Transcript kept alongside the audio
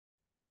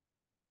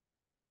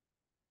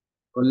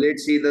So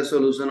let's see the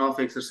solution of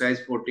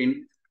exercise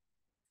 14B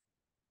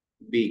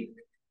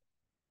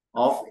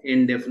of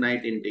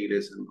indefinite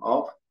integration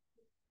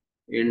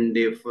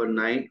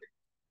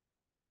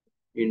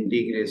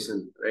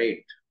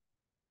right?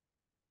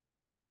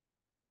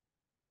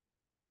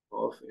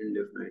 Of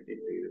indefinite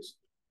integration.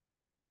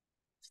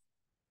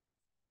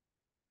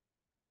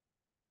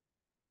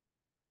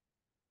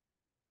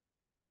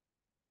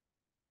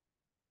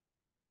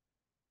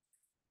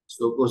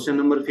 So question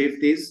number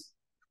 5th is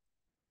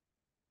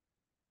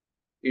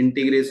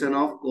integration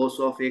of cos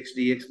of x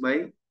dx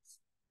by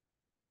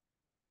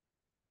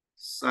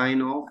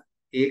sine of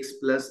x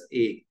plus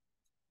a,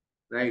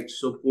 right?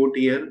 So put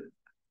here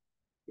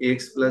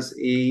x plus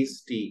a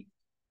is t.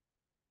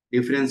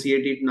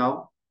 Differentiate it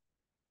now.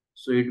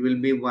 So it will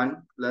be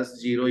 1 plus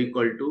 0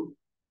 equal to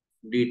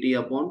dt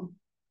upon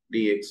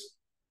dx.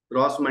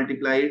 Cross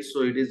multiply it,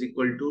 so it is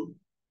equal to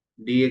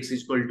dx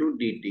is equal to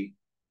dt,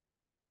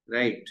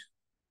 right?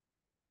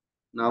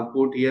 Now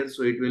put here,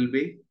 so it will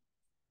be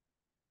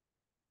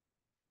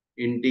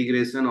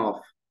integration of,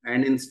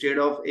 and instead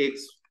of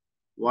x,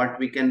 what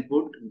we can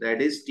put,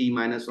 that is t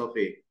minus of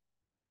a.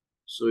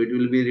 So it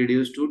will be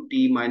reduced to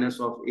t minus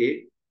of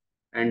a,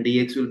 and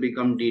dx will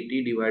become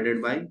dt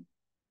divided by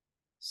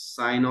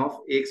sine of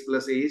x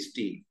plus a is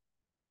t.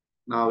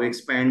 Now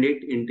expand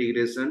it,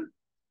 integration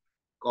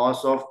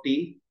cos of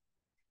t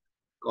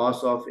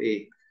cos of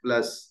a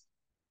plus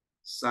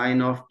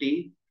sine of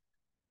t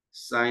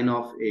sine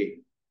of a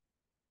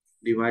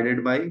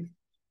divided by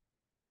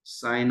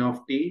sine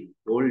of t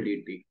whole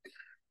dt,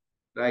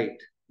 right?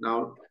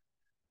 Now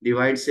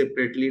divide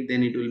separately,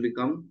 then it will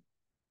become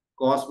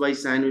cos by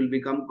sine will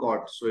become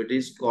cot. So it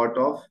is cot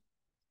of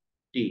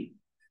t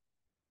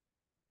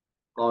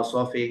cos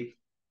of a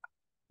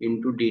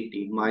into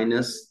dt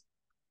minus,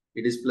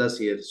 it is plus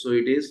here. So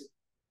it is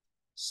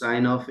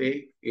sine of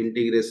a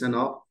integration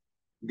of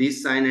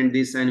this sine and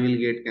this sine will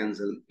get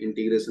cancelled.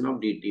 Integration of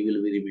dt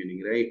will be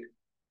remaining, right?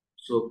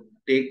 So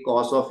take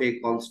cos of a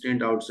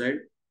constant outside.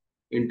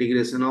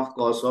 Integration of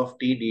cos of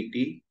t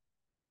dt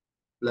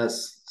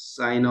plus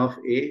sine of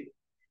a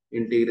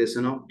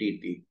integration of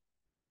dt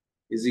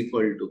is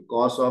equal to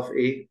cos of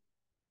a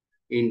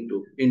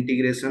into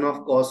integration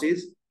of cos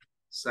is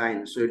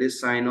sine. So it is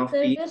sine of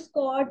So t. it is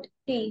cot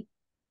t.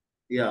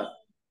 Yeah.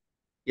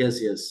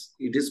 Yes, yes.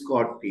 It is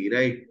cot t,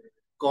 right?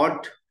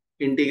 Cot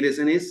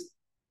integration is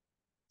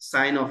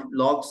sine of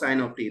log sine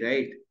of t,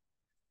 right?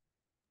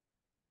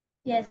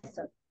 Yes,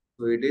 sir.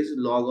 So it is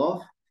log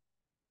of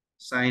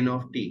sine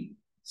of t.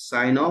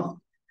 Sine of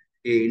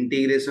a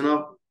integration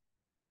of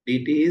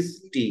dt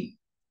is t.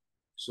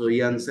 So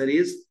the answer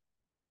is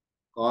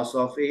cos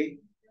of a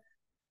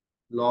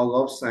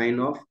log of sine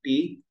of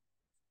t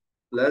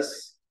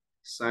plus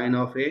sine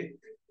of a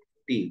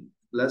t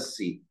plus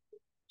c.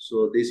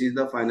 So this is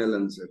the final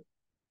answer.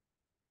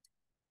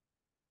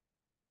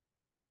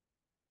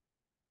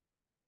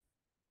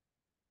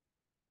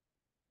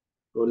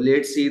 So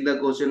let's see the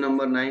question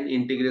number 9,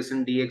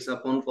 integration dx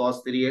upon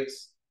cos 3x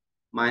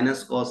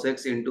minus cos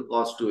x into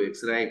cos 2x,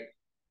 right?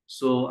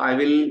 So I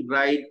will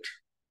write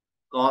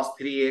cos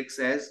 3x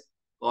as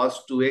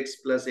cos 2x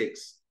plus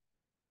x.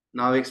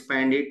 Now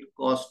expand it,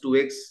 cos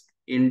 2x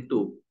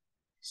into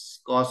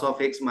cos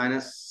of x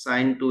minus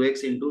sine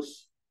 2x into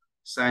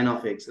sine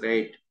of x,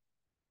 right?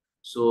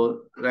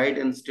 So right,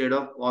 instead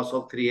of cos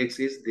of 3x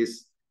is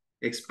this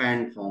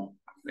expand form,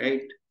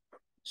 right?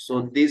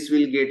 So this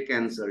will get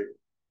cancelled.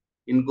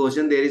 In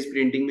question there is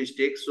printing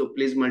mistake, so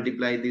please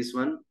multiply this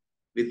one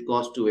with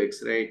cos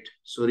 2x, right?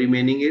 So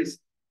remaining is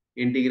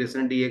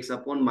integration dx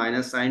upon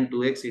minus sine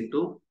 2x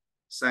into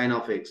sine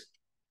of x.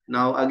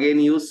 Now again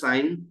use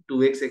sine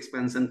 2x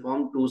expansion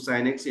form, 2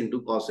 sine x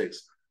into cos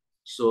x.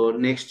 So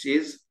next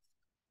is,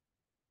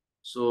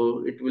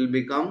 so it will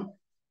become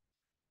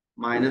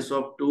minus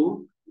of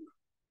 2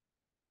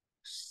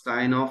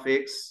 sine of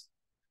x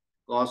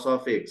cos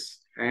of x,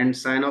 and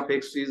sine of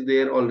x is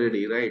there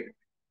already, right?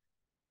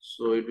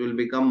 So it will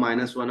become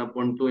minus 1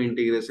 upon 2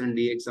 integration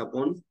dx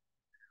upon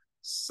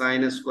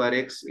sine square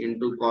x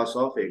into cos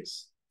of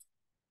x.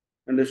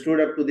 Understood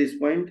up to this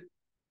point?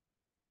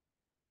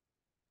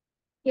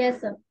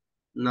 Yes, sir.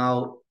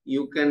 Now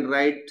you can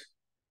write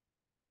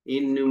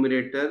in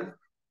numerator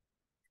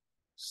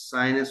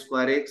sine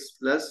square x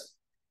plus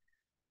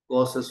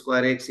cos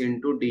square x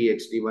into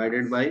dx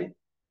divided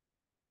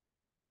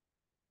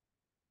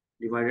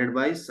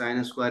by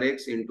sine square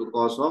x into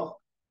cos of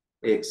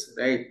x,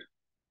 right?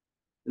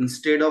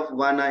 Instead of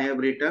 1 I have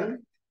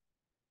written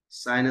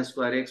sine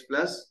square x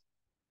plus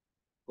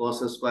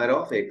cos square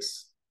of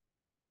x.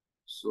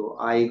 So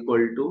I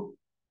equal to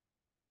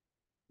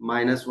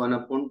minus 1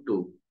 upon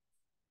 2.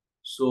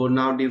 So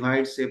now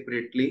divide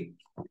separately,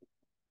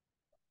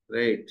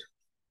 right?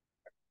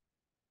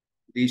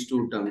 These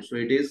two terms. So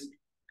it is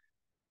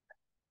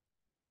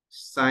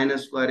sine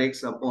square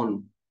x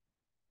upon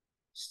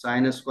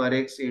sine square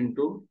x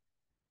into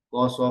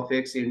cos of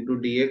x into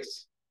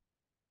dx,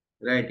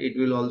 right? It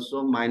will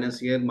also minus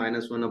here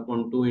minus 1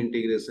 upon 2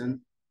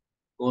 integration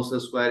cos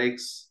square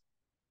x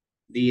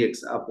dx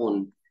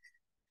upon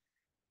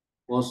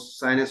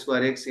Sine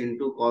square x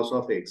into cos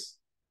of x.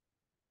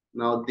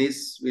 Now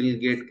this will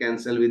get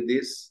cancelled with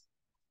this,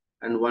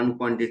 and one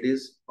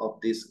quantities of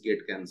this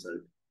get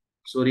cancelled.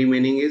 So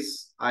remaining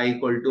is I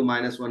equal to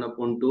minus 1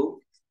 upon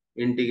 2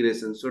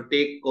 integration. So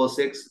take cos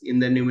x in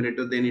the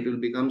numerator, then it will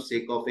become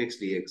sec of x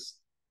dx.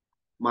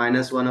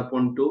 Minus 1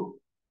 upon 2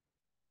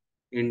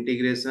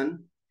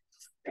 integration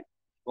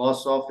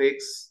cos of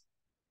x,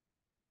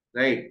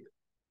 right?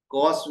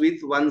 Cos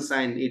with one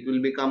sign, it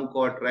will become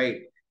cot,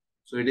 right?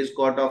 So it is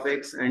cot of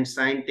x, and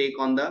sine take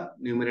on the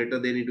numerator,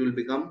 then it will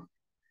become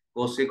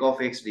cosec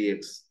of x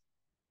dx.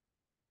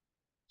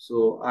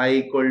 So I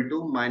equal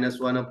to minus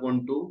 1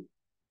 upon 2,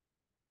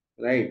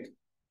 right?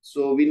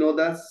 So we know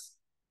the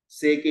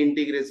sec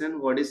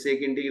integration. What is sec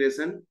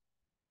integration?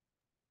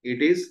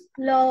 It is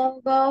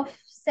Log of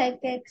sec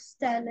x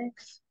tan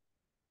x.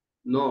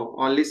 no,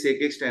 only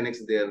sec x tan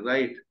x there,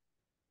 right?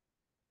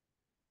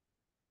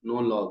 No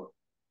log.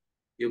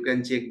 You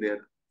can check there.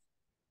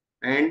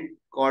 And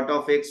cot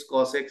of x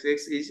cos x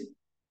is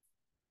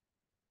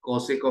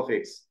cosec of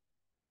x.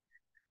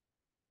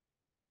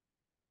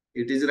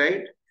 It is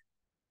right?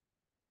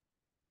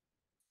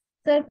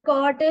 Sir,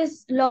 cot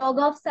is log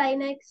of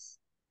sin x.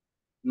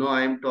 No,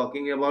 I am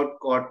talking about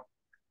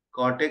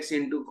cot x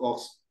into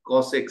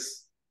cos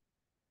x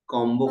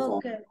combo form.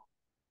 Okay.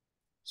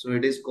 So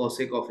it is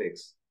cosec of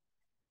x.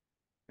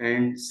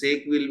 And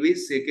sec will be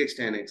sec x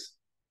tan x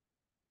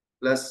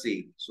plus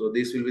c. So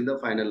this will be the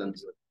final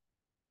answer.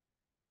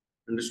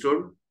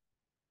 Understood?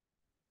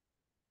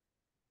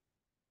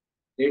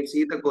 Let's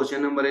see the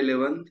question number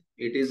 11.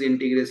 It is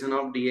integration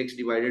of dx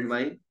divided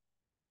by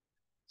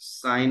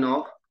sine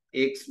of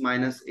x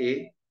minus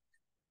a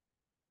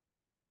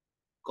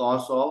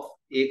cos of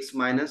x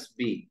minus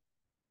b.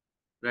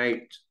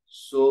 Right.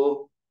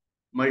 So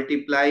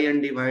multiply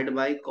and divide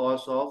by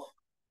cos of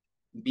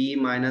b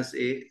minus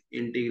a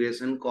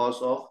integration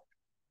cos of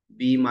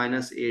b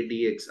minus a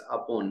dx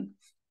upon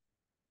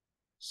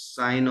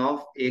sine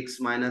of x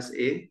minus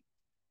a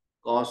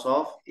cos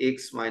of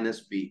x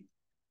minus b.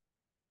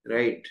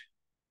 Right.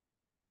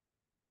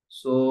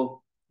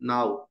 So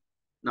now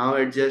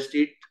adjust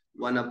it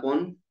 1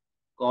 upon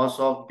cos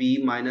of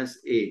b minus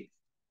a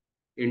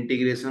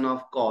integration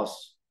of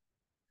cos.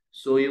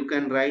 So you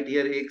can write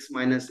here x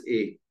minus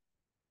a,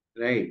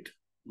 right?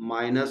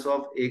 Minus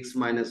of x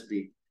minus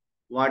b.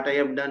 What I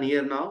have done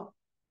here now?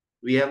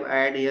 We have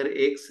add here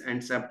x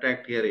and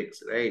subtract here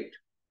x, right?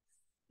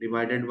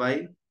 Divided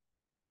by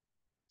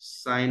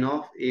sine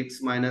of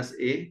x minus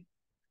a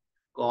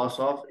cos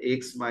of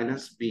x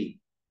minus b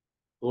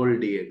whole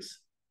dx,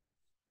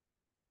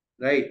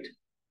 right?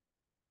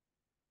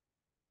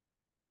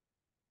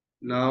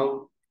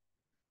 Now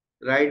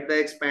write the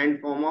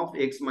expand form of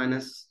x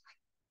minus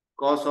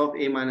cos of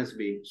a minus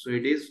b. So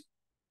it is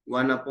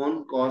 1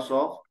 upon cos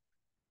of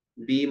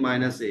b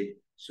minus a.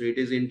 So it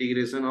is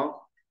integration of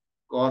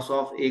cos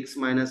of x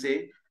minus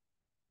a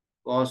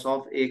cos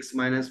of x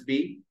minus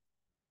b.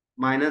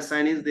 Minus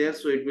sign is there,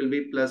 so it will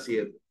be plus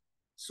here.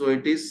 So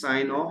it is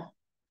sine of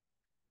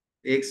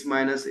x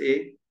minus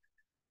a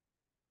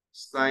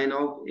sine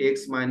of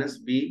x minus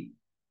b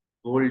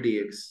whole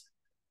dx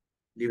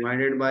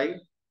divided by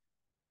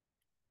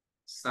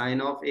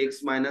sine of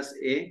x minus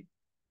a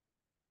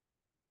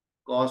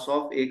cos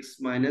of x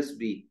minus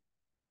b.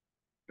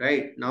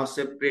 Right? Now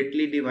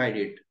separately divide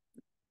it.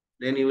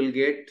 Then you will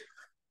get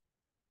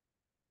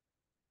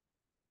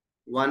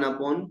 1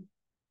 upon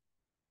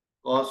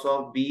cos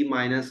of b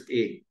minus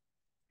a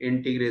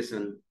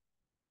integration.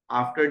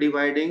 After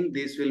dividing,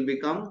 this will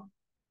become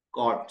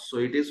cot. So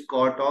it is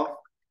cot of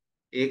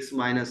x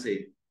minus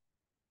a.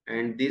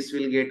 And this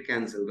will get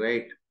cancelled,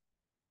 right?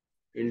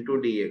 Into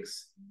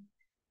dx.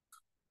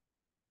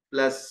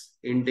 Plus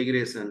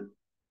integration.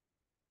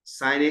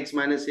 Sin x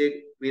minus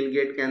a will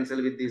get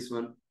cancelled with this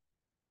one.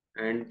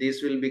 And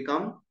this will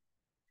become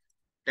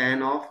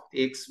tan of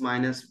x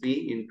minus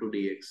b into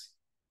dx.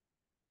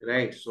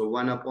 Right? So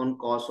 1 upon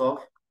cos of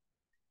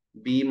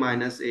b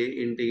minus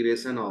a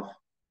integration of.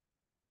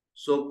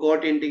 So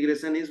cot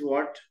integration is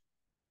what?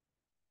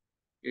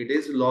 It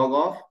is log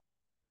of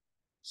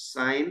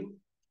sin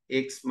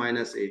x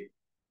minus a.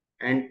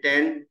 And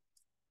tan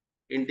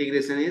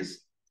integration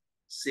is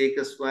sec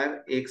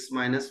square x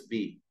minus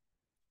b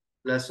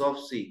plus of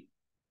c.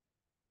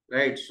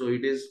 Right? So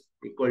it is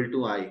equal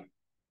to I.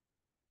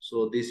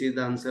 So this is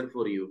the answer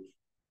for you.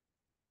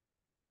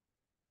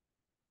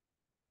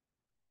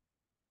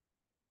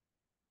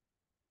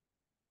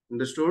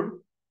 Understood?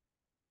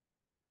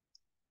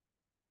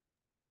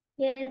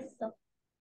 Yes, sir.